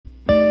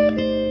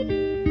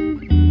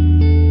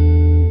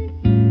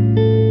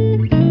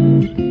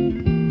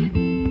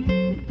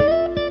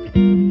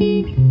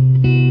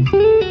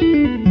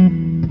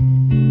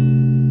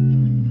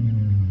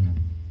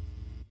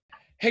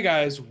Hey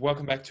guys,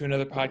 welcome back to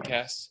another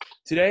podcast.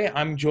 Today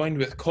I'm joined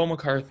with Cole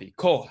McCarthy.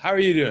 Cole, how are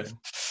you doing?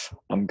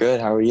 I'm good.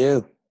 How are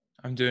you?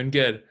 I'm doing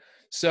good.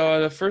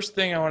 So the first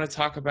thing I want to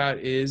talk about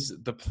is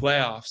the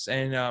playoffs,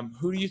 and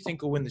who do you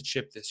think will win the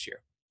chip this year?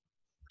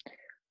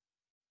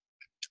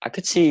 I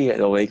could see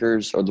the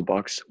Lakers or the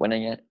Bucks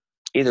winning it.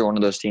 Either one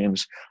of those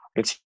teams.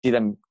 I could see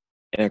them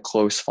in a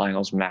close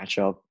finals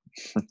matchup.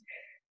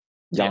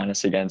 Yeah.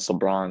 Giannis against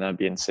LeBron, that'd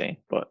be insane.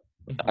 But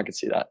Mhm. I could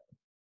see that.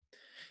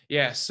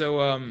 Yeah.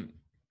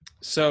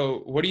 So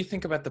what do you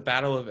think about the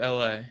Battle of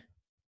LA?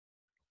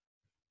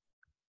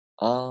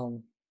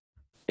 Um,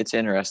 it's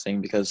interesting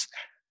because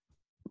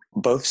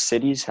both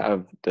cities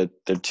have the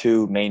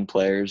two main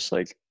players.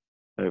 Like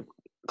the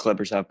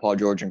Clippers have Paul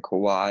George and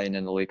Kawhi, and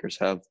then the Lakers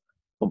have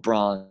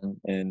LeBron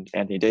and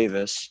Anthony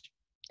Davis.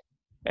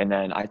 And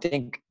then I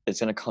think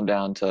it's going to come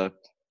down to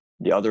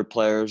the other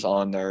players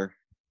on their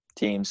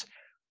teams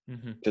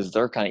Hmm. because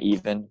they're kind of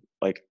even.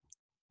 Like,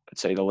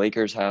 let's say the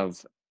Lakers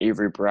have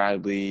Avery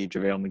Bradley,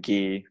 JaVale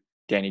McGee,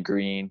 Danny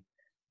Green.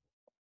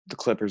 The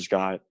Clippers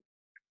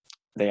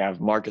they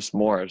have Marcus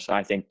Morris.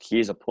 I think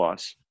he's a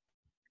plus.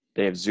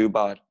 They have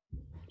Zubac,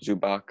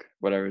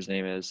 whatever his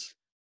name is.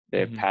 They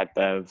have Hmm. Pat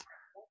Bev.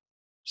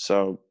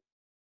 So,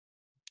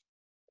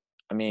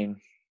 I mean,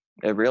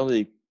 it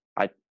really,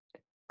 I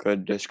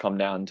could just come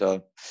down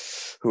to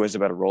who has the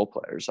better role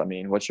players. I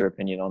mean, what's your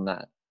opinion on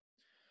that?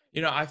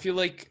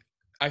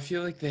 I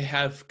feel like they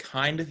have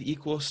kind of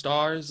equal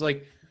stars.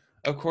 Like,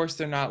 of course,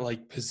 they're not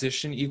like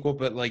position equal,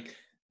 but like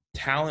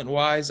talent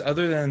wise,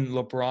 other than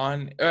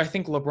LeBron, I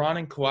think LeBron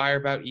and Kawhi are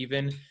about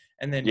even.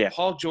 And then Yeah.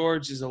 Paul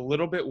George is a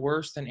little bit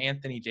worse than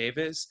Anthony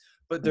Davis,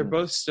 but they're Mhm.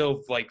 both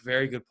still like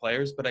very good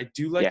players. But I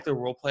do like Yeah. the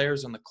role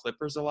players on the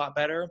Clippers a lot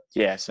better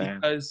Yeah, Sam.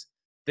 because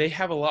they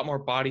have a lot more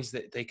bodies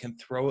that they can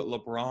throw at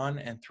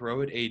LeBron and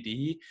throw at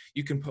AD.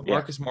 You can put Yeah.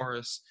 Marcus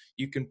Morris,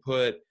 you can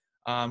put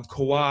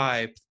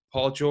Kawhi,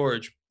 Paul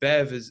George,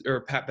 Pat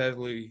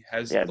Beverly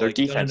has Yeah, their like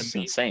done an defense is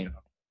amazing insane.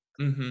 job.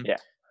 Hmm. Yeah.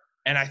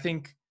 And I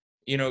think,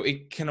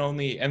 it can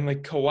only, and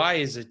like Kawhi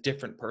is a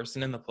different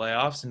person in the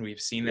playoffs, and we've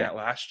seen Yeah. that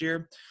last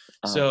year.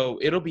 Uh, So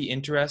it'll be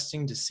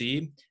interesting to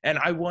see. And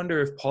I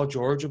wonder if Paul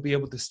George will be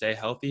able to stay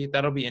healthy.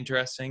 That'll be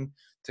interesting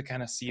to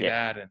kind of see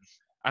yeah. that. And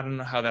I don't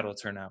know how that'll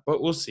turn out,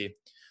 but we'll see.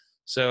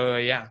 So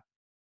yeah.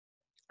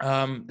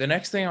 The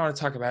next thing I want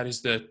to talk about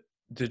is the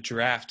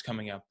draft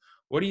coming up.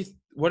 What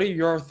are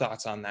your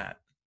thoughts on that?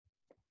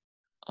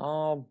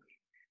 Um,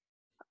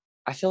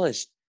 I feel like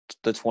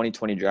the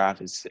 2020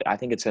 draft is. I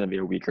think it's going to be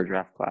a weaker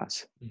draft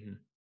class. Hmm.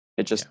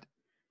 It Yeah. just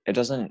it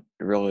doesn't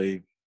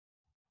really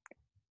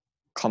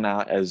come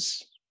out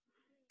as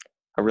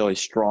a really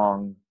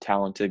strong,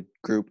 talented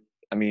group.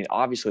 I mean,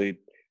 obviously,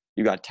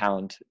 you got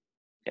talent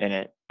in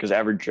it because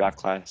every draft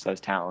class has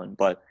talent,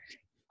 but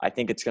I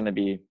think it's going to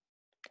be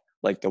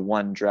like the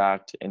one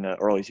draft in the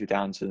early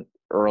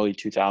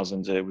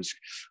 2000s. It was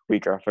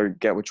weaker. I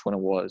forget which one it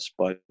was,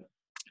 but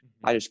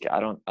Hmm. I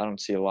don't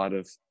see a lot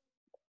of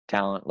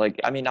talent. Like,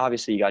 I mean,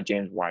 obviously you got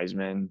James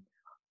Wiseman,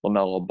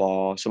 LaMelo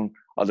Ball, some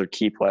other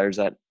key players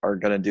that are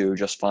gonna do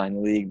just fine in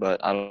the league,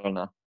 but I don't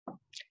know. Yeah.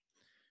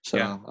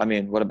 So, I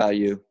mean, what about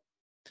you?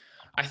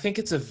 I think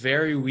it's a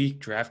very weak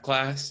draft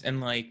class,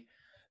 and like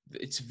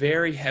it's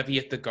very heavy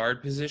at the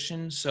guard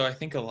position. So I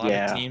think a lot of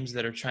Yeah, teams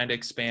that are trying to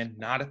expand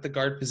not at the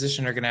guard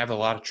position are going to have a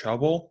lot of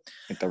trouble.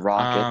 like the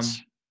Rockets.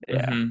 Um,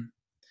 Yeah, mhm.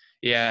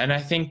 Yeah, and I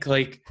think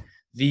like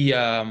the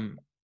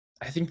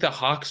I think the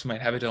Hawks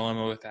might have a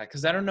dilemma with that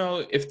because I don't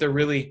know if they're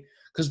really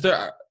because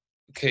they're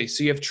okay.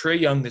 So you have Trey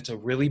Young that's a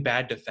really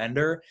bad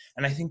defender,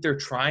 and I think they're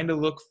trying to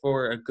look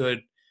for a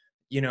good,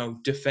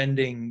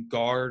 defending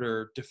guard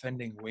or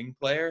defending wing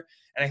player,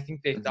 and I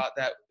think they mhm. thought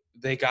that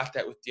they got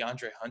that with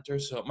DeAndre Hunter.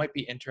 So it might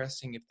be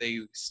interesting if they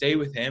stay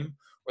with him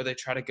or they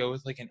try to go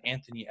with like an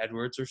Anthony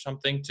Edwards or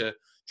something to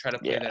try to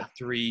play Yeah, that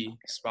three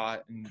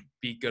spot and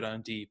be good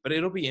on D. But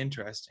it'll be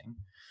interesting.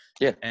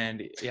 yeah,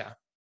 And yeah.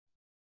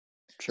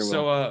 sure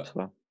So will.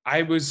 So,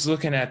 I was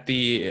looking at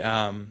the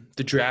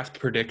draft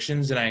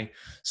predictions and I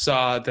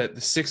saw that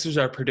the Sixers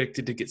are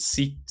predicted to get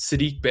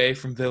Sadiq Bey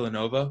from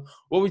Villanova.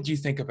 What would you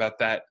think about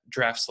that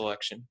draft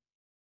selection?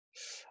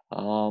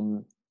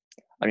 um,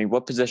 I mean,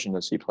 what position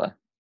does he play?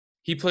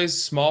 He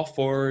plays small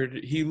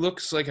forward. He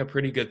looks like a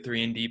pretty good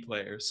 3 and D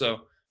player.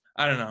 So,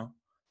 I don't know.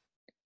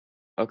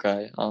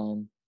 Okay.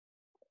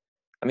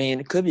 I mean,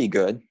 it could be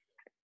good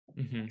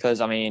Mhm. because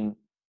I mean,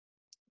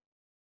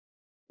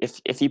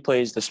 if he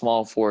plays the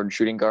small forward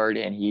shooting guard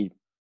and he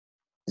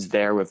is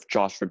there with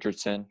Josh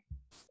Richardson,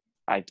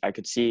 I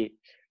could see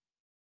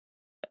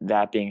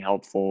that being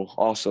helpful.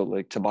 Also,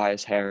 like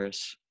Tobias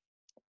Harris,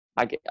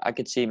 I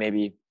could see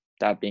maybe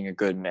that being a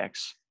good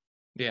mix.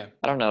 Yeah.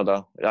 I don't know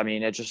though. I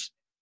mean,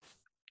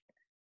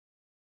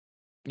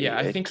 Yeah,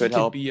 I it think he could could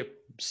help. be a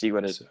See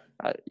what it. so,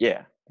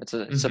 Yeah,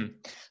 mhm.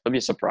 it'll be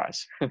a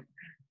surprise.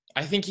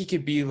 I think he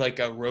could be like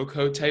a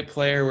Rocco type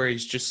player where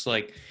he's just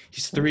like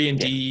he's 3 and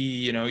D,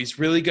 Yeah, he's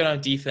really good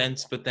on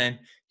defense, but then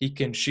he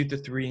can shoot the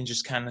three and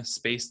just kind of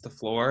space the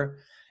floor.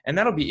 And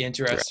that'll be right.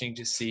 interesting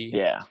to see.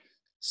 Yeah,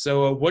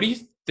 So, what do you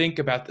think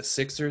about the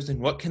Sixers, and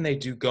what can they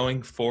do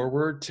going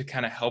forward to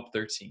kind of help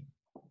their team?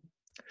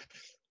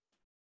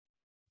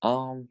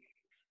 Um,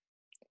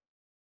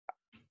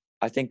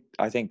 I think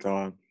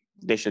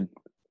they should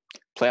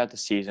play out the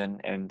season,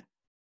 and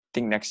I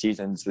think next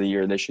season's the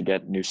year they should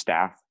get new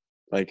staff.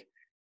 Like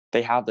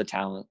they have the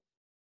talent.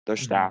 Their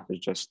Hmm. staff is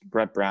just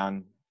Brett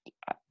Brown.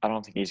 I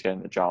don't think he's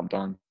getting the job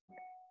done.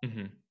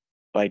 Hmm.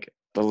 Like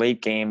the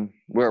late game,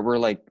 we're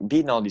like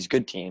beating all these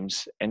good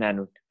teams, and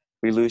then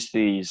we lose to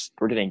these.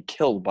 We're getting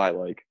killed by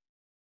like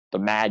the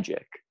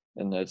Magic,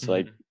 and it's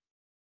like Hmm.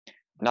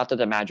 not that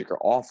the Magic are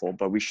awful,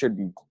 but we should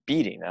be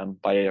beating them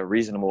by a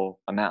reasonable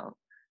amount.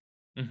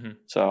 Hmm.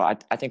 So I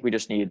think we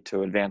just need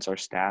to advance our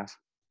staff,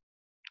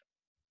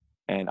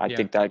 and I Yeah.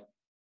 think that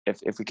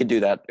if we could do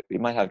that, we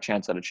might have a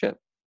chance at a chip.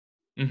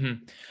 Hmm.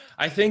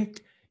 I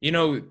think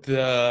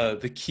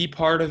the key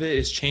part of it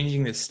is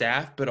changing the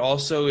staff, but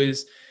also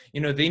is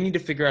they need to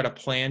figure out a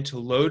plan to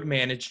load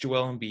manage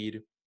Joel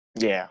Embiid.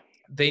 Yeah,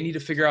 They need to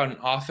figure out an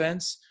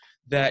offense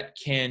that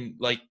can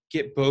like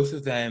get both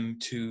of them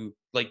to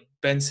like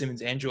Ben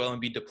Simmons and Joel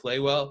Embiid to play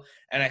well.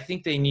 And I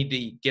think they need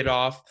to get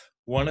off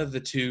one of the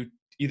two,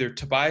 either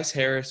Tobias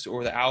Harris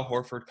or the Al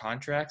Horford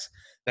contracts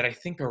that I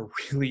think are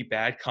really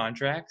bad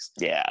contracts.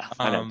 yeah,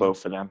 I know Um,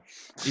 both of them,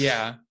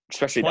 yeah,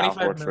 especially Al $25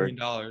 Horford.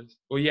 million.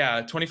 Well,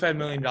 yeah, $25 Yeah,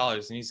 million,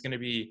 and he's going to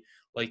be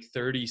like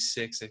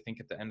 36, I think,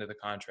 at the end of the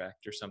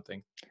contract or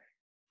something.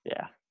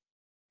 yeah.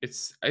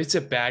 It's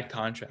a bad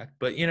contract,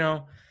 but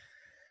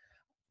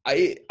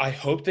I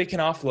hope they can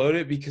offload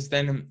it, because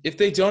then if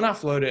they don't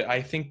offload it,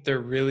 I think they're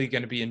really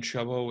going to be in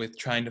trouble with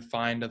trying to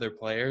find other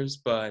players.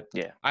 But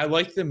Yeah. I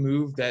like the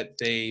move that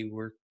they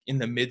were in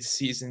the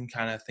mid-season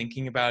kind of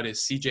thinking about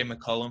is CJ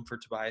McCollum for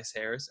Tobias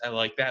Harris. I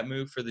like that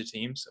move for the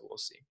team, so we'll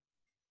see.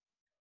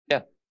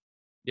 Yeah.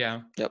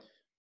 Yeah. Yep.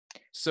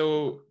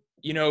 So,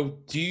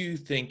 do you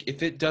think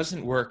if it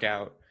doesn't work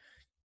out,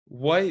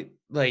 what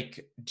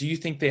do you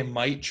think they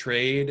might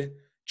trade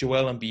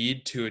Joel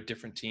Embiid to a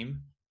different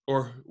team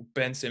or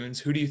Ben Simmons?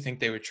 Who do you think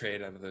they would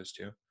trade out of those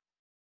two?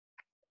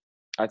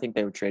 I think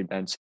they would trade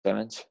Ben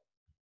Simmons.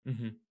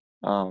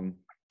 Mm-hmm. Um,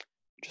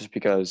 just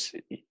because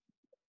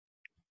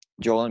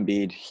Joel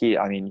Embiid,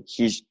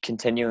 he's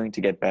continuing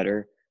to get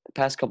better. The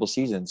past couple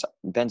seasons,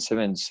 Ben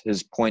Simmons,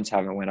 his points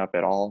haven't went up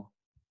at all.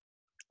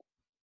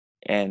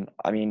 And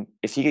I mean,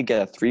 if he could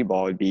get a three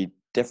ball, it'd be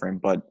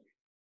different. But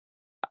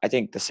I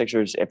think the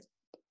Sixers, if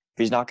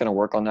he's not going to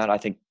work on that, I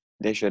think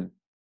they should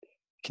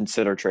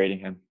consider trading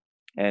him,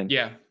 and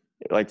Yeah.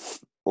 like,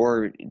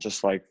 or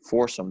just like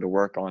force him to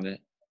work on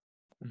it.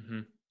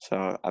 Mm-hmm.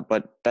 So,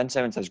 but Ben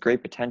Simmons has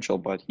great potential,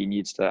 but he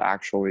needs to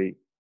actually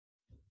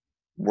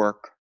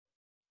work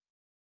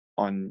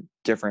on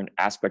different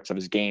aspects of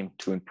his game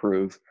to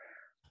improve.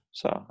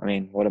 So, I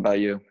mean, what about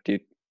you? Do you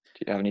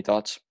have any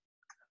thoughts?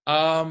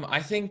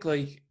 I think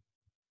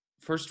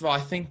first of all, I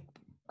think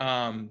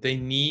they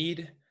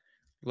need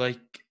like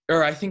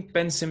or I think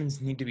Ben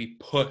Simmons need to be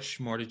pushed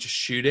more to just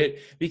shoot it,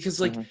 because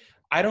Hmm.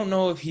 I don't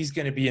know if he's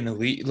going to be an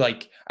elite,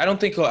 I don't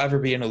think he'll ever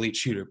be an elite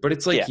shooter, but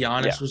it's like Yeah,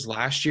 yeah. Giannis was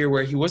last year,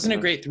 where he wasn't a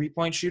Hmm. great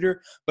 3-point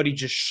shooter, but he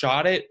just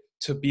shot it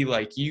to be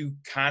like, you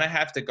kind of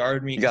have to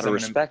guard me You got because to I'm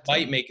going to respect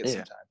might him. make it Yeah,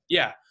 sometime.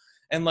 Yeah.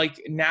 And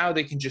now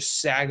they can just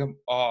sag him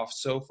off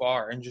so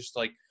far, and just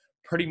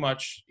pretty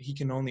much he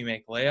can only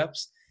make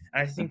layups.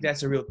 And I think hmm,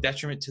 that's a real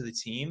detriment to the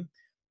team.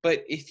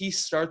 But if he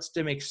starts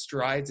to make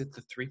strides at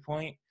the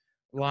 3-point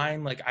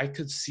line, I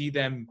could see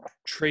them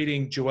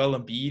trading Joel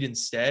Embiid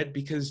instead,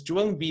 because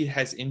Joel Embiid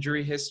has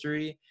injury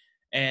history.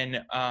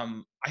 And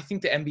I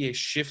think the NBA is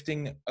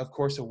shifting, of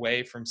course,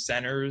 away from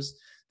centers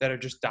that are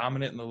just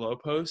dominant in the low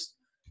post.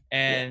 yeah.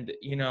 And,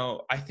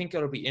 I think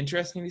it'll be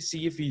interesting to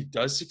see if he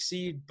does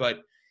succeed.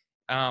 But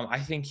I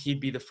think he'd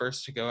be the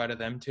first to go out of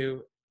them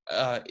too.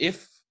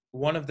 If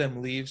one of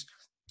them leaves,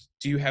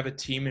 do you have a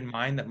team in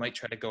mind that might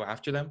try to go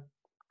after them?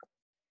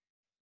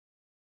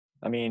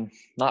 I mean,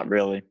 not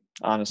really.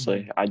 Mm-hmm.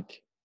 Honestly,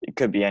 it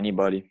could be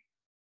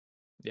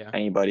Yeah.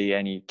 anybody,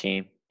 any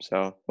team.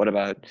 So, what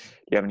about? Do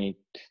you have any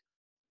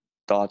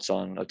thoughts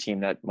on a team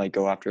that might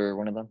go after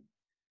one of them?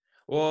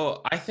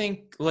 Well, I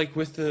think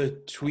with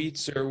the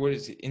tweets, or what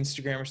is it,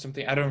 Instagram or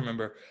something, I don't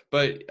remember.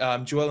 But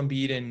Joel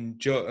Embiid and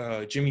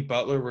Jimmy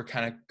Butler were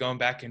kind of going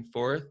back and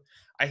forth.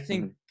 I Hmm.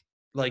 think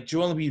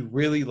Joel Embiid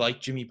really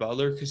liked Jimmy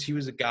Butler, because he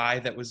was a guy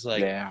that was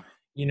Yeah,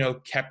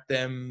 kept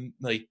them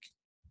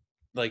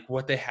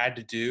what they had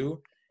to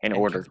do, in and kept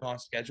order. them on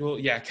schedule.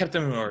 Yeah, kept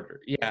them in order.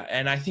 Yeah,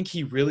 and I think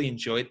he really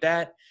enjoyed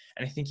that,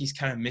 and I think he's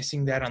kind of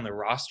missing that on the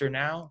roster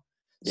now.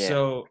 Yeah,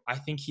 So I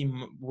think he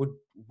would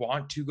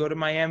want to go to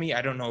Miami.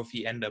 I don't know if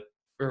he end up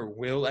or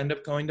will end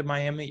up going to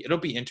Miami. It'll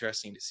be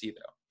interesting to see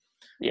though.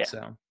 yeah,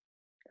 So,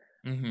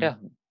 hmm yeah.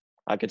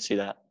 I could see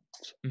that.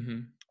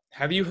 hmm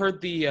have you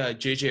heard the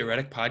JJ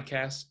Redick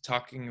podcast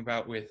talking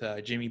about with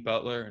Jimmy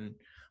Butler and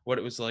what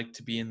it was like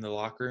to be in the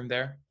locker room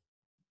there?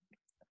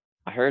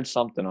 I heard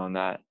something on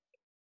that,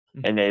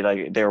 and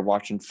Hmm. they were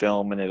watching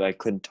film and they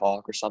couldn't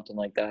talk or something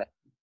like that.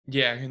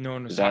 Yeah, no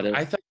one was Is that talking. it?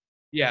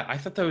 I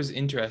thought that was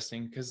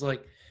interesting, because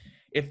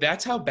if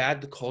that's how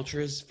bad the culture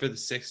is for the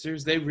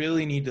Sixers, they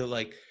really need to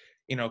like,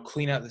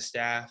 clean out the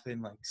staff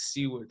and like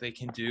see what they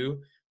can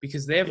do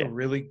because they have a Yeah.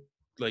 really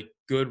like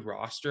good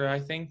roster, I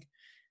think,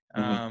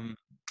 Hmm.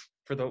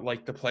 for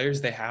the players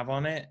they have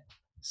on it.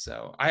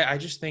 So I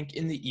just think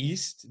in the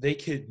East they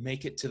could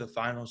make it to the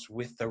finals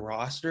with the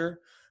roster,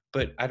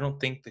 but I don't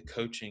think the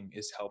coaching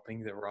is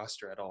helping the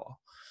roster at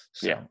all.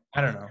 Yeah. So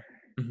I don't know.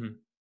 hmm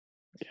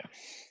Yeah.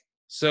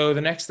 So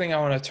the next thing I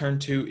want to turn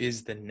to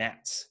is the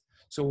Nets.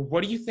 So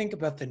what do you think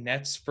about the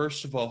Nets?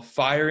 First of all,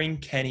 firing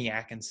Kenny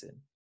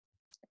Atkinson.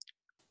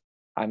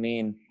 I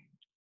mean,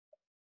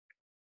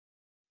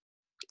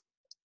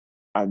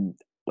 I'm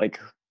like,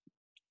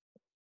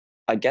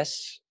 I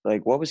guess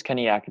like what was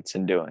Kenny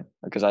Atkinson doing?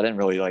 Because I didn't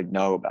really like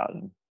know about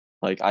him.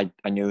 Like I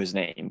knew his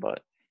name,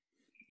 but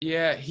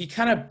Yeah, he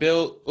kind of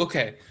built.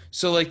 Okay,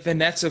 so like the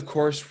Nets, of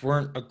course,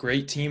 weren't a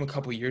great team a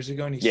couple years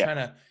ago, and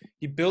yeah,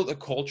 he built a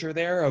culture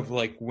there of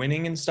like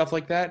winning and stuff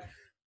like that.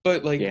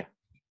 But yeah, like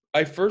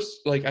I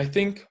first like I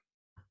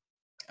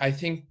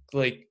think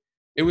like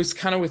it was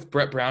kind of with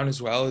Brett Brown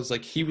as well. Is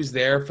like he was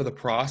there for the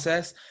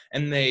process,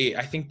 and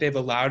I think they've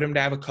allowed him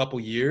to have a couple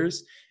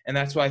years, and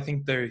that's why I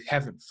think they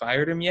haven't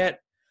fired him yet.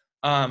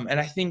 And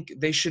I think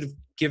they should have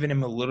given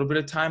him a little bit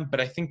of time, but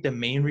I think the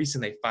main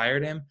reason they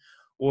fired him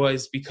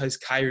was because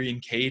Kyrie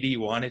and Katie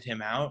wanted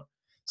him out.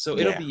 So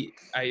it'll yeah, be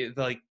I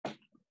like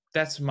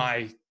that's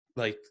my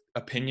like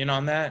opinion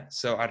on that.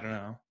 So I don't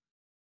know.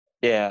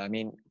 yeah. I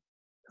mean,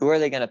 who are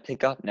they gonna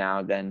pick up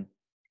now? Then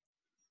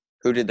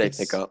who did they pick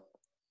It's up?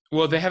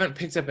 Well, they haven't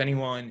picked up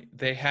anyone.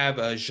 They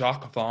have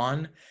Jacques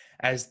Vaughn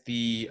as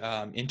the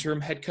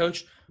interim head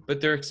coach, but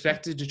they're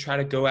expected to try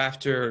to go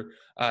after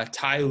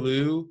Ty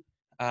Lue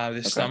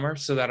this Okay, summer.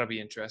 So that'll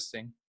be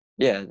interesting.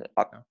 yeah,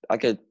 Oh. I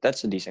could.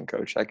 That's a decent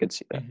coach. I could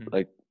see that. hmm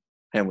Like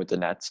him with the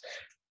Nets.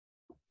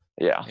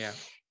 Yeah. Yeah,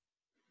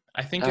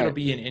 I think All it'll right.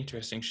 be an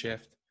interesting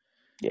shift.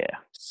 Yeah.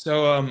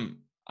 So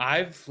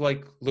I've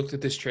like looked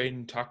at this trade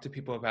and talked to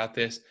people about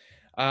this.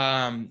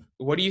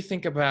 What do you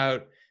think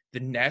about the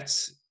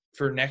Nets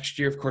for next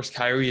year? Of course,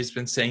 Kyrie has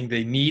been saying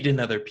they need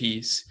another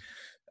piece.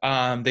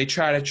 They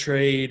try to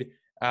trade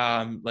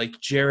like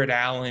Jared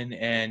Allen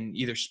and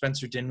either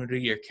Spencer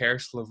Dinwiddie or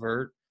Karis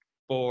LeVert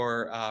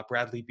for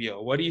Bradley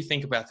Beal. What do you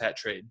think about that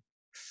trade?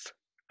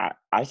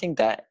 I think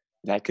that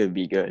could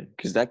be good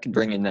because that could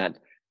bring hmm in that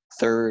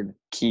third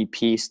key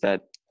piece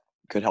that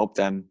could help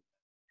them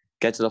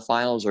get to the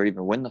finals or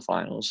even win the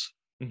finals.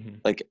 hmm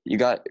Like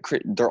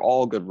they're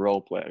all good role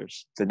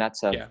players. The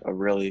Nets have Yeah. a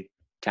really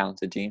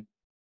talented team,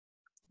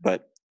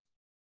 but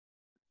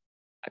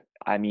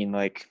I mean,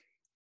 like,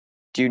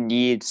 do you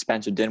need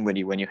Spencer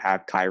Dinwiddie when you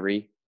have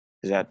Kyrie?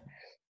 Is that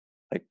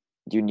like,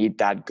 do you need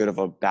that good of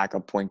a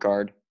backup point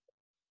guard?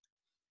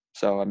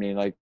 So I mean,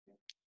 like,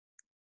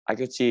 I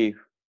could see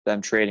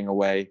them trading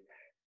away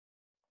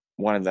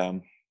one of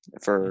them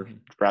for hmm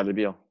Bradley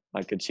Beal.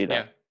 I could see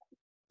Yeah. that.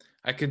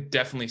 I could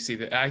definitely see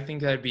that. I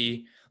think that'd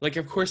be like,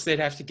 of course, they'd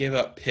have to give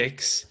up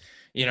picks.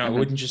 It Hmm.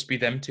 wouldn't just be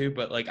them two,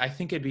 but like, I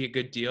think it'd be a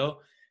good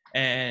deal.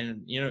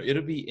 And,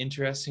 it'll be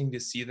interesting to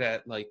see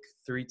that like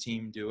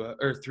three-team duo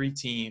or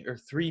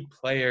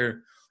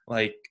three-player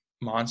like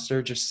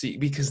monster just see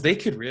because they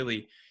could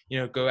really,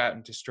 go out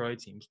and destroy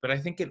teams. But I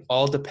think it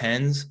all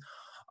depends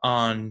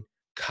on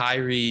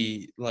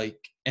Kyrie, like,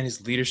 and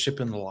his leadership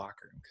in the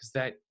locker room because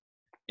that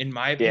in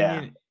my Yeah.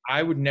 opinion,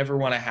 I would never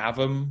want to have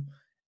him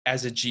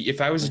as a G.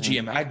 If I was a Hmm.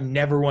 GM, I'd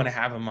never want to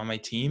have him on my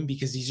team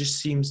because he just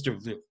seems to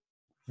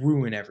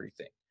ruin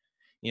everything.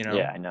 You Yeah, know.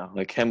 I know.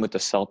 Like him with the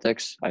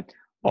Celtics,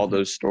 all hmm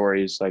those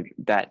stories, like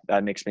that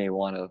makes me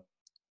want to.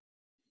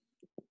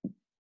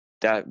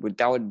 That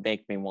would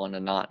make me want to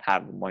not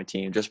have him on my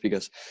team just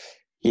because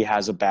he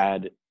has a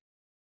bad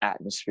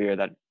atmosphere,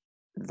 that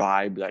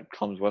vibe that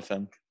comes with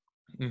him,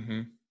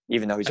 hmm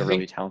even though he's I a really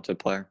think, talented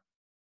player.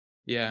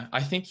 yeah,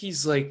 I think he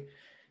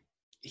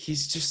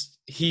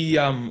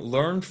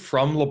learned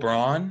from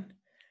LeBron,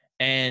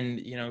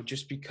 and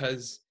just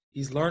because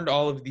he's learned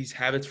all of these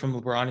habits from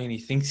LeBron, and he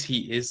thinks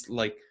he is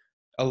like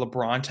a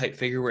LeBron type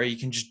figure where he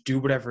can just do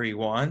whatever he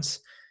wants,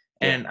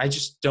 Yeah. and I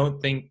just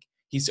don't think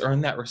he's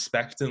earned that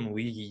respect in the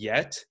league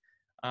yet.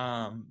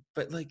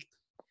 But like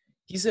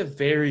he's a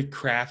very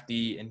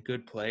crafty and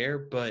good player,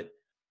 but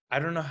I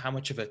don't know how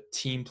much of a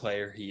team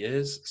player he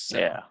is. So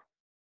Yeah.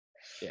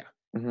 yeah.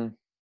 Hmm.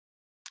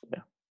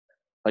 Yeah.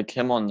 Like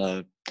him on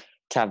the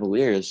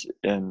Cavaliers,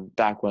 and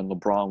back when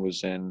LeBron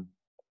was in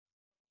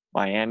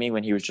Miami,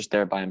 when he was just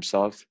there by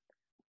himself,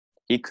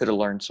 he could have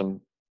learned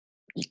some.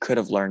 He could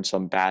have learned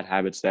some bad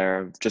habits there.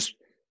 Of just,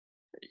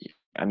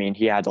 I mean,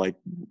 he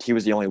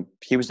was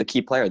the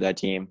key player of that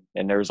team,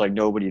 and there was like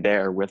nobody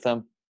there with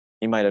him.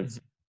 He might have Mhm.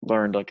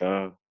 learned like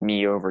a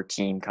me over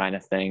team kind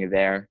of thing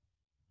there,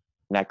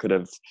 and that could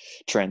have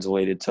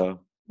translated to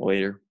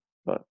later.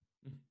 But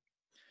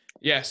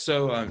Yeah,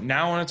 so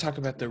now I want to talk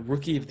about the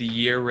Rookie of the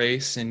Year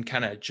race and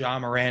kind of Ja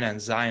Morant and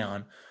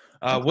Zion.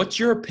 okay. What's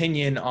your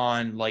opinion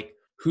on like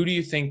who do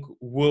you think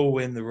will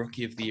win the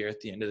Rookie of the Year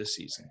at the end of the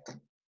season?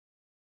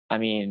 I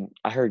mean,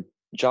 I heard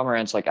John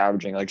Morant's like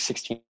averaging like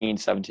 16,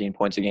 17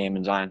 points a game,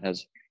 and Zion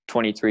has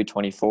 23,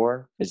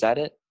 24. Is that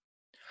it?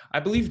 I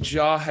believe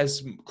Ja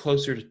has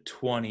closer to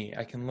 20.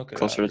 I can look it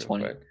Closer up to real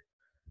 20. quick.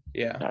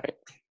 Yeah. All right.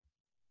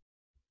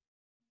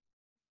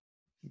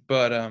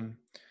 But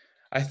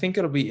I think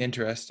it'll be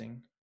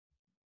interesting.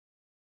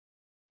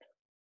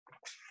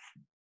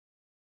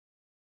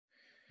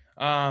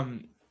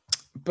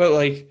 But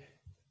like,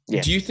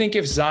 Yeah. do you think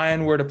if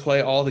Zion were to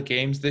play all the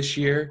games this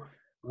year,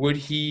 would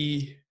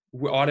he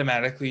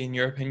automatically, in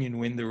your opinion,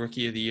 win the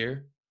Rookie of the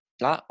Year?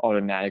 Not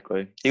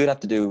automatically. He would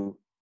have to do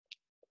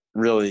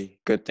really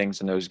good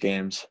things in those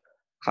games,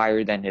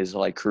 higher than his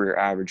like career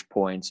average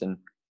points and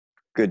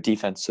good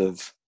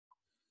defensive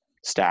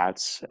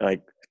stats.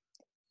 Like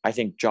I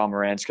think John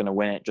Morant's going to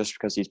win it just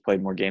because he's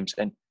played more games.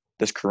 And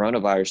this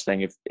coronavirus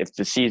thing, if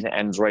the season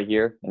ends right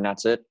here and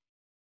that's it,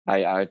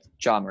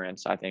 John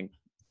Morant's, I think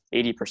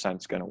 80%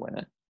 is going to win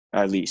it,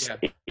 at least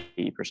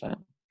 80%.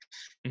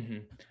 Mm-hmm.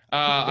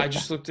 I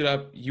just looked it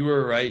up. You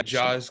were right.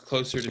 Ja is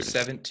closer to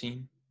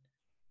 17.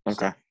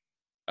 Okay.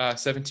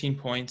 17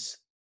 points,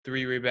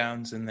 3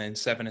 rebounds, and then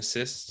 7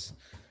 assists.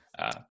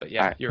 But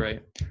yeah, All right. You're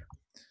right.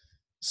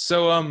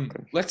 So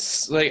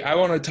let's I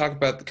want to talk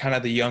about kind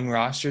of the young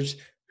rosters.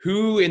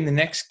 Who in the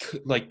next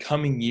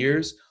coming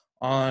years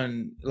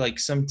on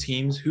some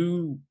teams,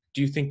 who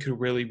do you think could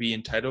really be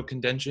in title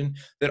contention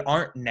that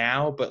aren't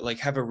now, but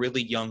have a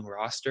really young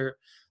roster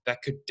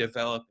that could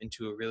develop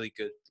into a really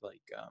good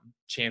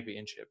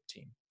championship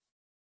team?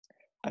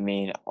 I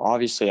mean,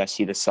 obviously, I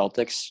see the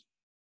Celtics.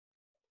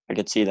 I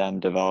could see them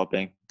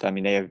developing. I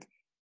mean, they have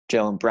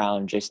Jaylen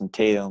Brown, Jason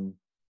Tatum,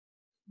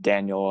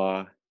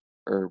 Daniel,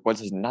 or what's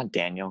his name? Not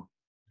Daniel.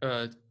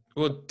 Well,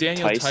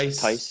 Daniel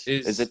Tice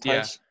is it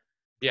Tice?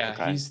 Yeah,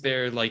 okay. He's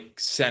their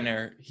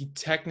center. He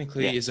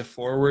technically is a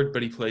forward,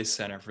 but he plays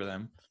center for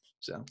them.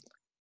 So,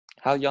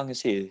 how young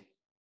is he?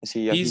 Is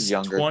he? He's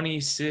younger.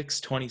 26,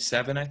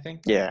 27, I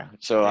think. Yeah.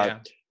 So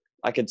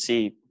I could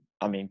see.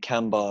 I mean,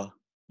 Kemba.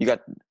 You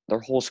got their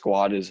whole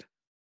squad is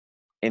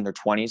in their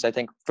 20s, I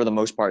think, for the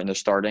most part, and they're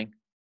starting.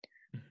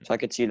 Mm-hmm. So I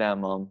could see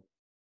them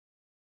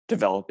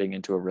developing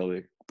into a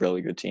really,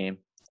 really good team.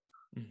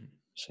 Mm-hmm.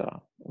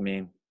 So, I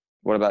mean,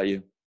 what about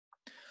you?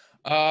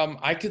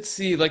 I could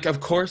see, of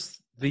course,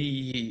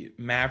 the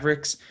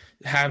Mavericks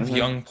have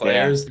young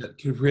players that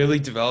could really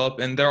develop,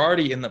 and they're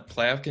already in the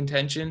playoff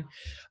contention.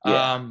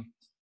 Yeah.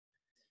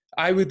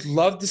 I would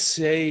love to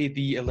say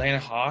the Atlanta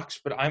Hawks,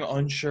 but I'm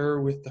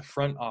unsure with the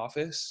front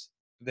office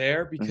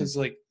there because,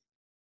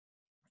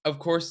 of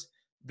course,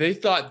 they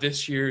thought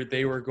this year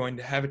they were going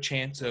to have a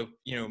chance of,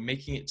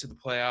 making it to the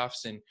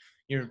playoffs and,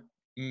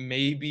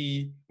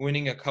 maybe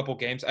winning a couple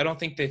games. I don't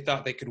think they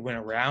thought they could win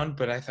a round,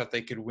 but I thought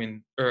they could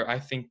win, I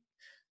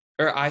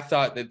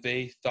thought that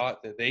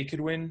they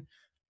could win,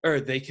 or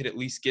they could at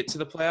least get to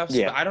the playoffs.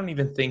 Yeah. But I don't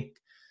even think,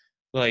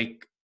 I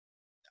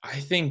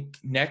think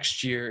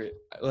next year,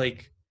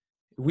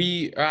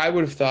 I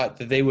would have thought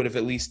that they would have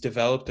at least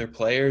developed their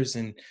players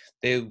and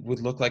they would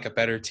look like a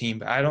better team.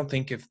 But I don't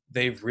think if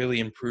they've really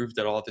improved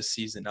at all this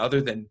season, other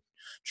than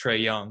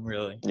Trae Young,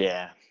 really.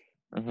 Yeah.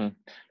 Mm-hmm.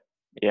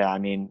 Yeah, I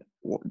mean,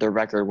 their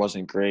record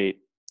wasn't great.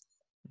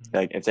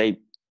 If they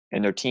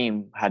and their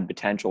team had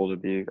potential to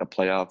be a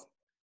playoff,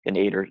 an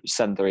 8th or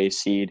 7th or 8th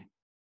seed.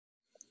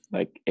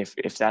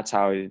 If that's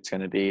how it's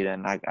going to be,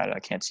 then I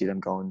can't see them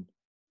going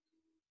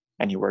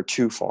anywhere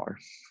too far.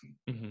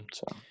 Mm-hmm.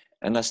 So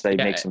unless they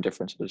make some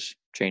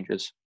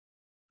changes.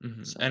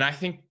 Mm-hmm. So. And I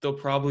think they'll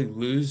probably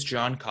lose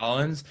John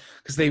Collins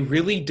because they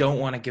really don't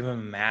want to give him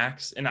a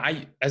max. And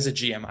I, as a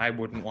GM, I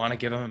wouldn't want to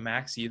give him a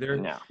max either.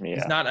 No, yeah.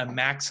 He's not a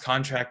max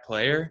contract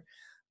player.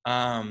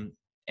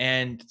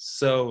 And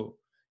so,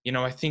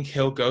 I think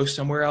he'll go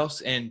somewhere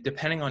else. And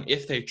depending on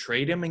if they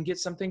trade him and get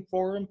something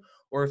for him,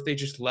 or if they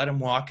just let him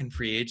walk in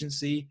free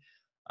agency,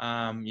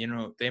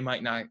 they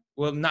might not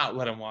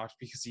let him walk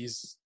because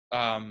he's,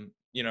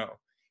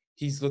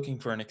 he's looking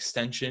for an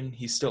extension.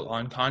 He's still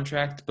on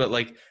contract, but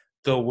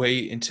they'll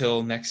wait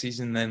until next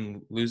season,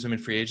 then lose him in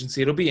free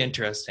agency. It'll be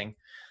interesting.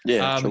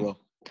 Yeah, sure will.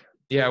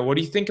 Yeah. What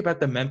do you think about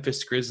the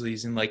Memphis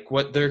Grizzlies and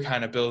what they're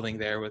kind of building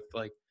there with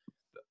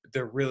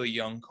their really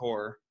young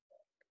core?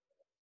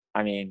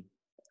 I mean,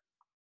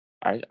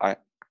 they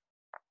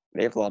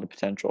have a lot of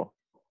potential.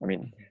 I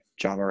mean,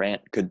 John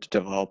Morant could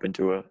develop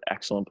into an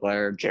excellent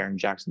player. Jaren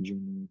Jackson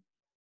Jr.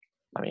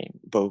 I mean,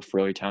 both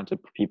really talented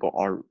people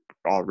are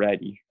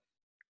already.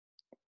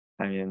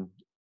 I mean,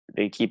 if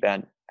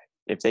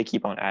they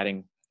keep on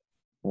adding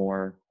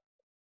more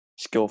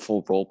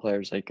skillful role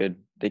players, they could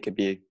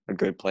be a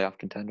good playoff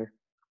contender.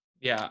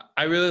 Yeah,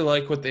 I really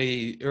like with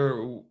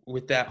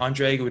that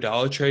Andre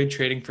Iguodala trade,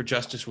 trading for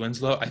Justice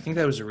Winslow. I think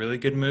that was a really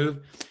good move,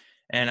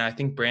 and I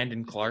think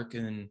Brandon Clark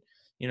and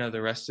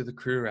the rest of the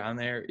crew around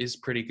there is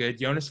pretty good.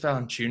 Jonas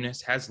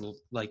Valanciunas has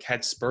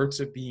had spurts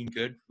of being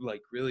good,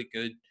 really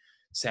good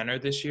center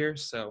this year.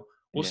 So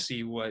we'll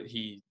see what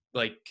he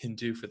can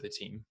do for the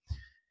team.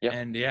 Yeah,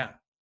 and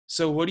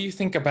So what do you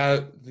think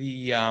about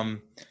the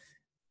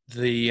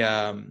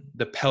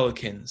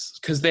Pelicans?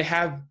 Because they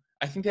have,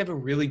 I think they have a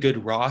really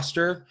good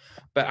roster,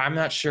 but I'm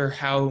not sure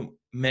how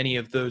many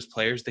of those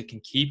players they can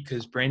keep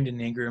because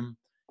Brandon Ingram,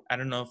 I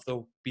don't know if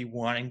they'll be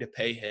wanting to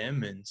pay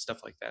him and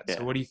stuff like that. So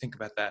Yeah. what do you think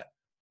about that?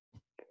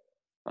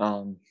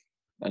 Um,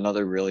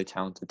 Another really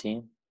talented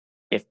team,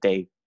 if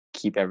they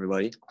keep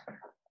everybody,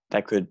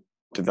 that could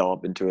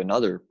develop into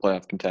another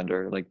playoff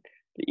contender. Like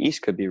the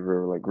East could be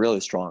really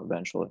strong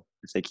eventually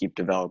if they keep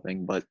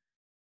developing, but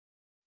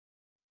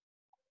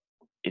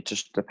it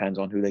just depends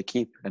on who they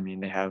keep. I mean,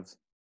 they have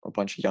a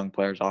bunch of young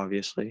players,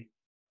 obviously,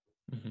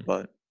 Hmm.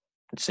 but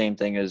the same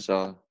thing as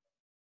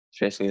it's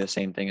basically the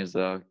same thing as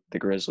the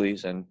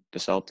Grizzlies and the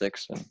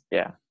Celtics, and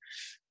yeah.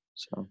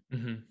 So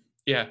Hmm.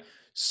 Yeah.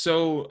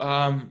 So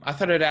I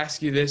thought I'd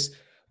ask you this.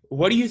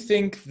 What do you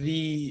think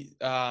the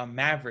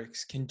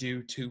Mavericks can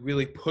do to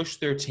really push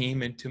their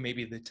team into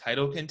maybe the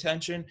title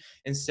contention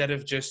instead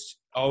of just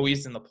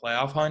always in the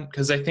playoff hunt?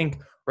 Because I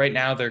think right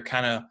now they're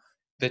kind of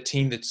the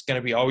team that's going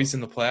to be always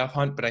in the playoff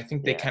hunt, but I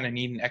think they yeah, kind of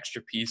need an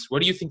extra piece.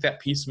 What do you think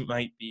that piece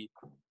might be?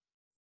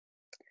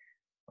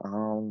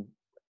 um,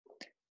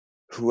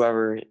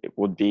 whoever it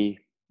would be.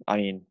 I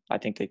mean, I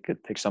think they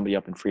could pick somebody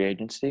up in free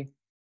agency.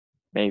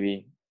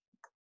 Maybe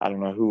I don't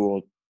know who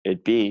will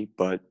it be,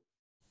 but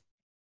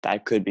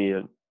that could be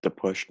the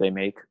push they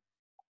make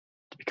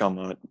to become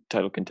a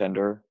title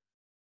contender.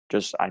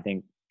 Just I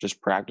think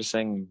just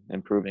practicing,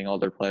 improving all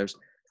their players.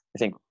 I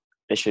think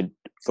they should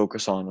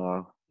focus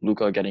on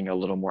Luca getting a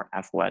little more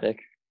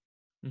athletic,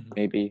 Mhm.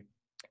 maybe,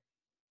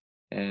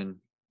 and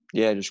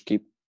yeah, just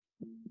keep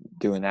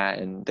doing that,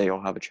 and they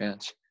all have a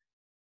chance.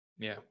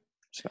 Yeah.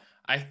 So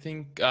I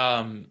think,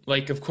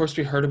 like, of course,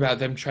 we heard about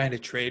them trying to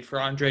trade for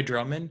Andre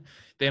Drummond.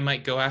 They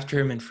might go after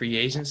him in free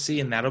agency,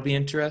 and that'll be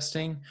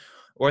interesting.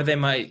 Or they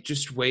might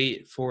just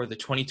wait for the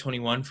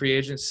 2021 free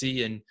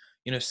agency and,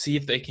 see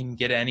if they can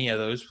get any of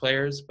those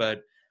players.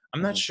 But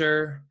I'm not mhm.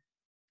 sure,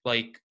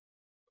 like,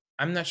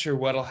 I'm not sure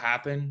what'll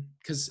happen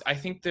because I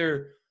think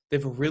they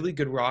have a really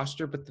good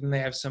roster, but then they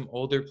have some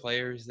older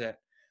players that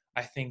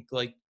I think,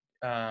 like,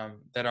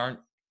 that aren't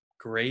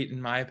great, in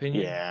my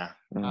opinion, Yeah,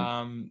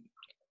 um,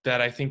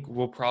 that I think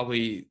will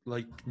probably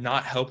like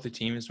not help the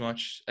team as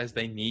much as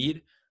they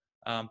need.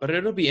 But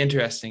it'll be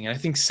interesting. And I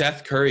think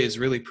Seth Curry has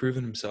really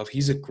proven himself.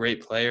 He's a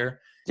great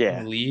player in the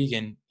yeah, league,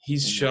 and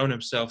he's mhm. shown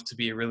himself to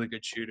be a really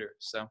good shooter.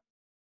 So,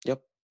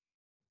 Yep.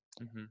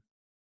 mhm,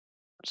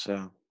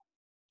 So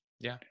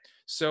yeah.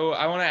 So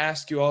I want to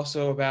ask you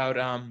also about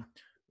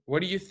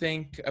what do you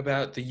think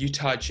about the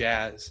Utah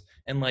Jazz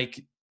and like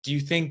do you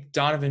think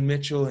Donovan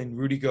Mitchell and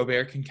Rudy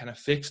Gobert can kind of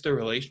fix their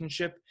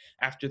relationship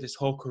after this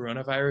whole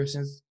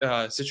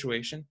coronavirus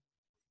situation?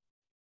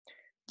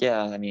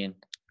 yeah, I mean,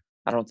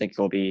 I don't think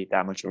it'll be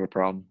that much of a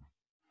problem,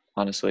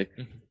 honestly.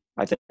 Mhm.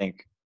 I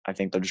think I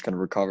think they're just going to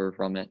recover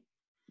from it.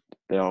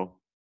 They'll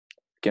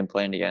get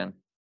playing again.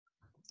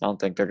 I don't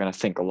think they're going to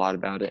think a lot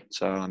about it.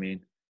 So I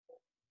mean,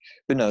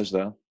 who knows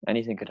though?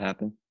 Anything could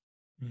happen.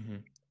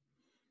 Mhm.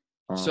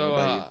 What So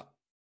about you?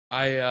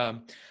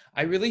 I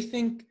I really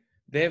think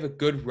they have a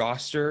good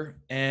roster,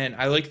 and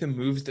I like the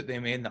moves that they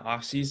made in the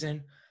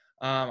offseason.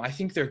 I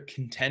think they're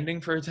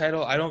contending for a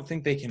title. I don't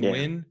think they can Yeah,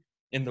 win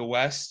in the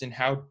West, and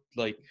how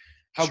good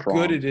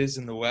strong. it is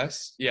in the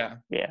West. Yeah.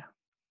 Yeah,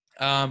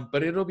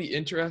 But it'll be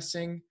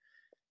interesting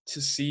to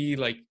see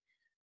like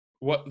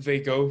what they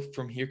go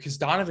from here because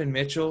Donovan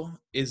Mitchell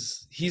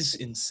he's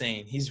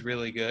insane. He's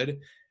really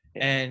good,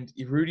 yeah, and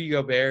Rudy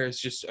Gobert is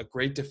just a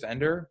great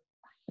defender.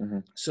 hmm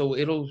So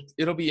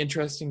it'll be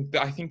interesting.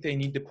 I think they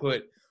need to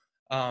put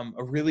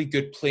a really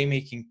good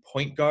playmaking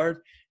point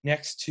guard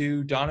next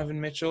to Donovan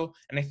Mitchell,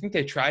 and I think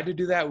they tried to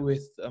do that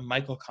with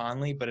Michael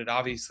Conley, but it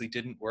obviously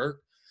didn't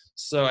work.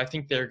 So I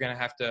think they're going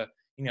to have to,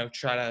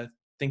 try to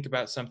think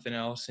about something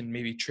else and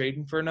maybe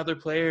trading for another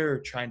player or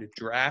trying to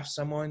draft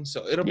someone.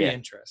 So it'll be yeah.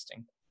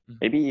 interesting. Mhm.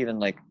 Maybe even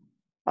like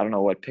I don't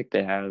know what pick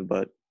they have,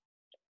 but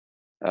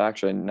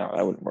actually no,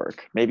 that wouldn't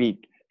work. Maybe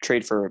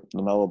trade for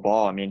Lamelo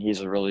Ball. I mean,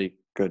 he's a really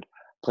good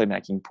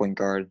playmaking point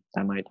guard.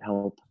 That might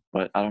help,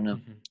 but I don't know.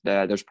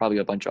 Mhm. There's probably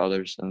a bunch of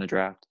others in the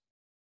draft.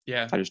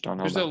 Yeah, I just don't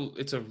know about.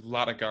 it's a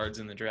lot of guards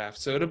in the draft,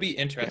 so it'll be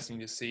Yeah, interesting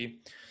to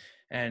see.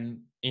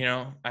 And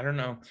I don't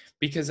know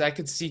because I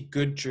could see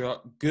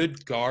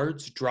good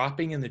guards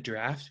dropping in the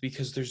draft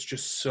because there's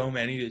just so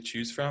many to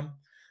choose from.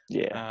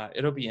 yeah.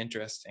 It'll be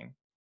interesting.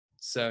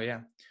 So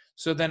yeah.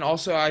 So then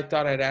also I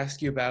thought I'd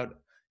ask you about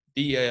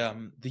the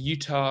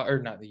Utah or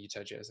not the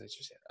Utah Jazz, I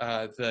just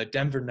said, the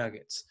Denver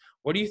Nuggets.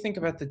 What do you think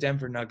about the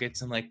Denver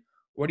Nuggets and like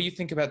what do you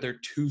think about their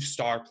two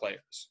star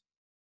players?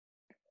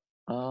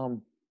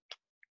 Um,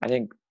 I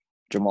think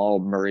Jamal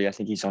Murray. I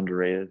think he's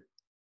underrated.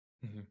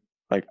 Hmm.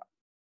 Like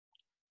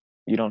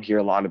you don't hear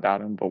a lot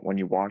about him, but when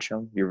you watch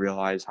him, you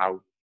realize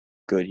how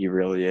good he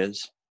really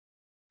is.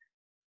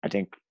 I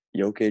think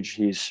Jokic,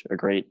 he's a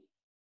great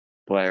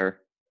player.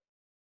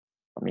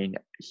 I mean,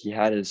 he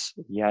had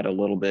a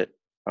little bit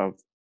of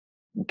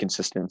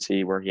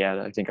inconsistency where he had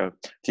I think a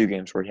few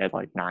games where he had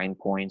like 9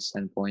 points,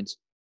 10 points.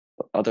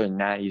 But other than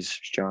that, he's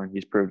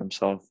proved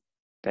himself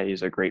that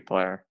he's a great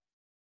player.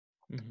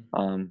 Hmm.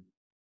 Um,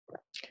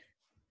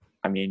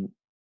 I mean,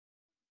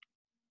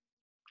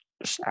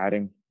 just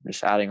adding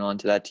on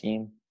to that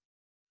team.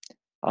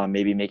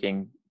 Maybe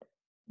making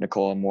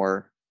Nikola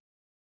more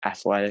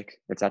athletic,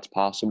 if that's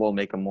possible.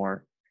 Make him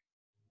more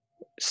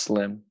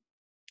slim.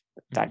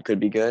 That could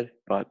be good,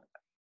 but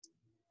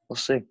we'll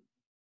see.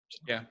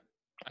 Yeah.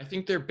 I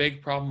think their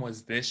big problem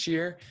was this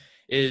year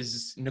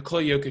is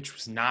Nikola Jokic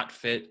was not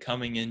fit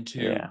coming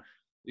into Yeah.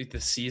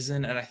 the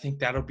season. And I think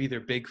that'll be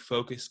their big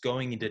focus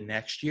going into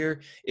next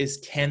year is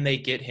can they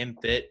get him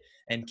fit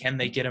and can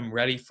they get him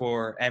ready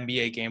for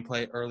NBA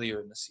gameplay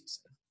earlier in the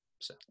season?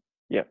 So,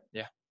 yeah.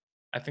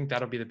 I think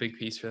that'll be the big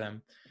piece for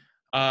them.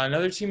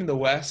 Another team in the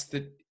West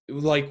that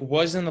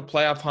was in the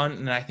playoff hunt,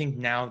 and I think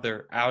now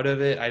they're out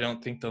of it. I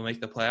don't think they'll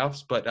make the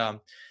playoffs, but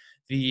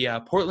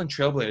the Portland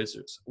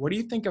Trailblazers. What do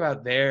you think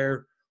about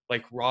their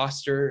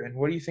roster, and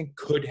what do you think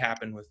could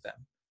happen with them?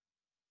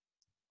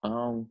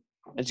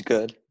 It's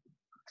good.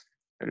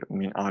 I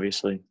mean,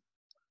 obviously,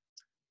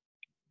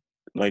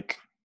 I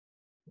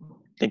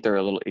think they're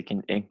a little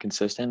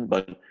inconsistent,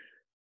 but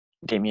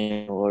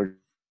Damian Lillard,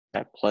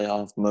 that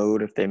playoff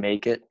mode, if they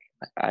make it,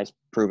 as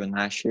proven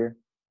last year.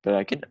 But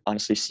I could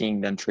honestly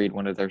seeing them trade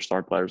one of their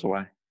star players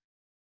away,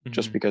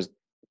 just because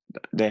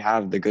they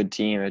have the good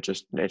team. It's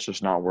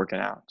just not working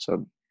out.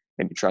 So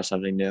maybe try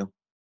something new.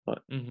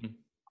 But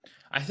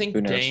I think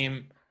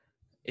Dame,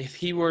 if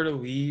he were to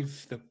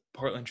leave the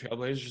Portland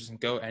Trailblazers and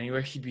go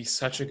anywhere, he'd be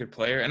such a good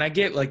player. And I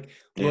get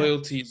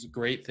loyalty is a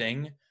great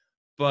thing,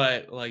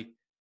 but I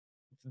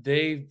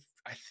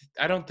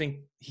don't think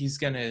he's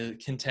gonna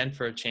contend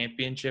for a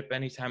championship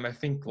anytime. I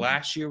think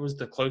last year was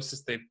the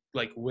closest they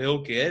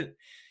will get,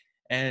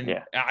 and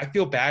I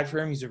feel bad for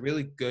him. He's a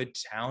really good,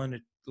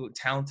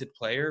 talented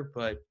player,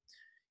 but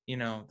I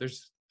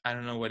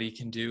don't know what he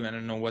can do. I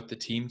don't know what the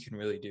team can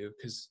really do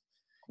because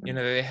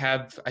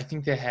I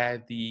think they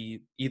had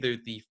either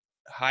the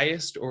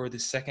highest or the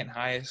second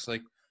highest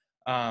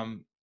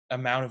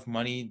amount of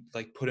money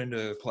put into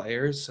the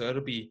players, so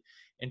it'll be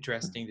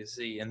interesting to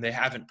see. And they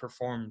haven't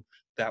performed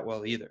that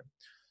well either.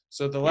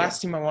 So the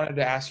last team I wanted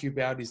to ask you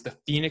about is the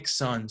Phoenix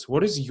Suns.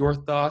 What is your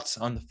thoughts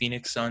on the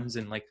Phoenix Suns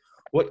and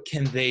what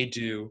can they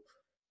do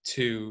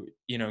to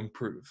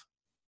improve?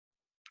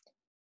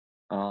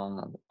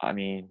 I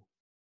mean,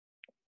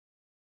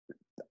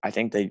 I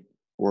think they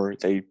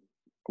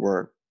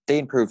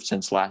improved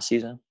since this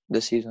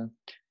season.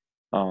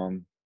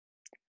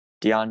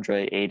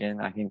 DeAndre Ayton,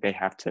 I think they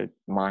have to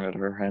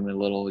monitor him a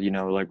little,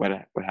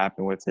 what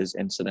happened with his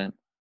incident.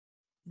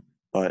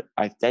 But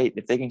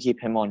if they can keep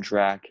him on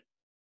track,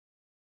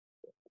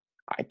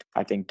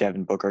 I think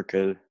Devin Booker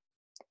could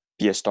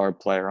be a star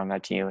player on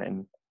that team.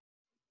 And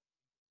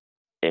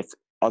if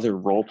other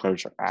role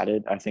players are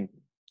added, I think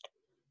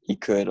he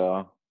could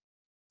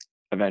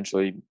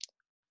eventually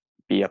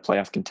be a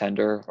playoff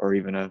contender or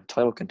even a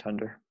title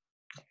contender.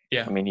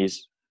 Yeah. I mean,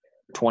 he's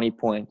 20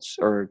 points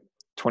or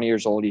 20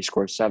 years old. He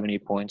scored 70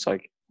 points.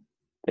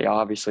 They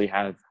obviously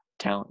have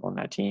talent on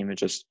that team. It's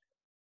just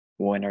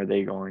when are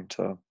they going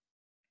to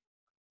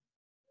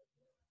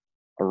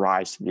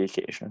arise to the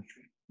occasion?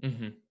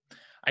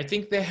 I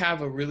think they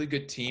have a really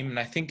good team, and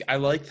I think I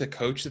like the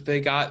coach that they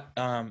got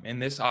in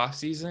this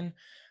offseason.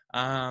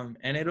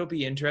 And it'll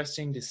be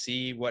interesting to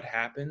see what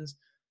happens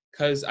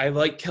because I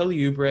like Kelly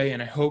Oubre,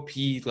 and I hope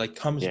he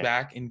comes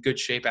back in good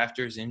shape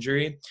after his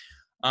injury.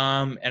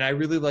 And I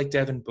really like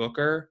Devin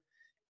Booker.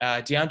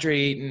 DeAndre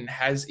Ayton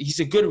he's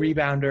a good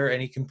rebounder,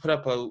 and he can put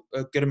up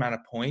a good amount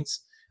of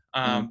points.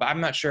 But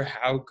I'm not sure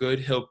how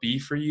good he'll be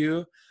for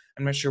you.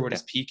 I'm not sure what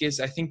his peak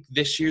is. I think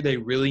this year they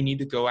really need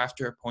to go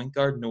after a point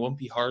guard, and it won't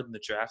be hard in the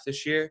draft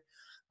this year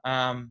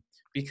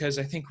because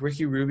I think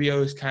Ricky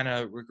Rubio is kind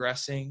of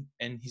regressing,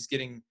 and he's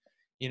getting,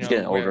 he's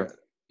getting older.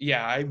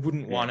 Yeah, I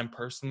wouldn't want him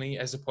personally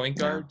as a point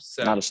guard. No,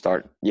 so not a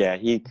start. Yeah,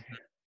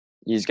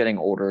 he's getting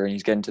older, and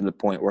he's getting to the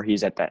point where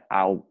he's at that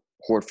Al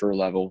Horford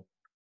level.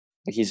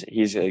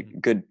 He's a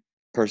good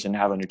person to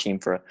have on your team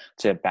for,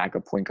 say, a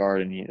backup point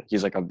guard, and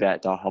he's like a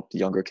vet that'll help the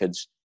younger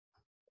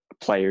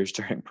players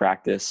during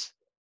practice.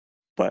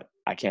 But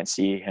I can't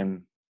see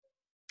him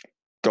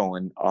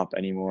going up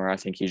anymore. I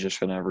think he's just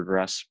going to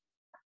regress.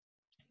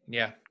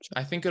 Yeah,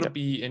 I think it'll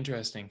be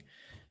interesting.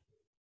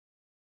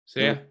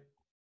 So, yeah.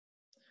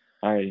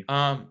 All right.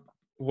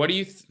 What do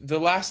you the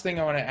last thing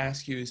I want to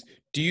ask you is,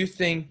 do you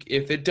think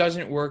if it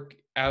doesn't work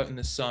out in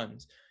the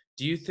Suns,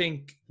 do you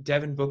think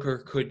Devin Booker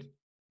could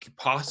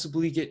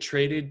possibly get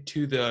traded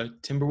to the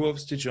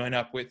Timberwolves to join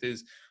up with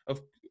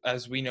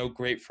as we know,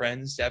 great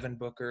friends, Devin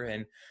Booker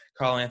and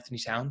Karl-Anthony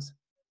Towns?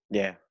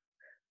 Yeah.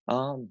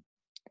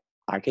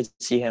 I could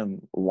see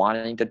him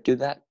wanting to do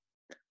that,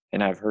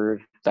 and I've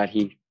heard that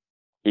he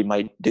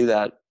might do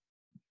that.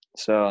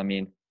 So, I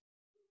mean,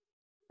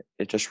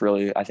 it just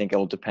really, I think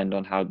it'll depend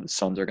on how the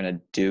Suns are going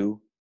to do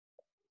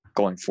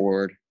going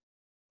forward.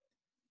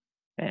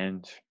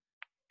 And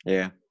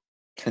yeah.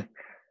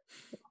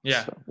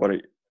 Yeah. So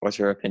what's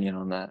your opinion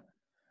on that?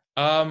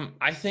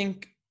 I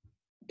think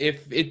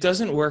if it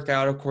doesn't work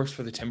out, of course,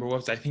 for the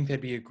Timberwolves, I think that'd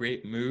be a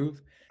great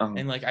move.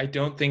 And I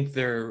don't think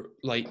they're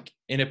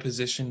in a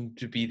position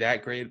to be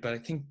that great, but I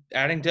think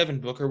adding Devin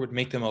Booker would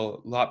make them a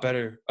lot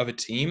better of a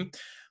team.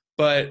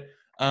 But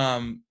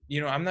I'm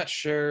not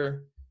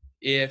sure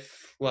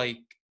if like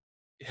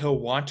he'll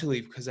want to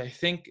leave, because I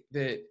think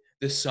that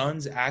the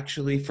Suns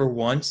actually, for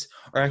once,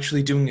 are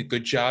actually doing a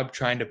good job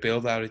trying to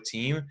build out a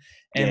team.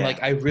 And Yeah.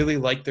 like I really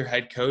like their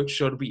head coach,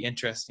 so it'll be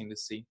interesting to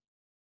see.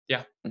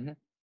 Yeah. Hmm.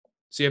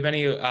 So you have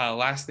any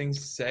last things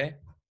to say?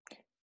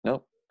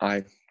 Nope.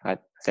 I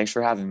thanks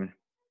for having me.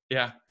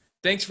 Yeah.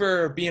 Thanks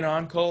for being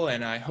on, Cole,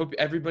 and I hope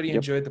everybody Yep.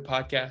 enjoyed the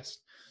podcast.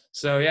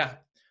 So yeah.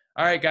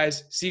 All right,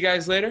 guys. See you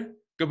guys later.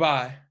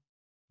 Goodbye.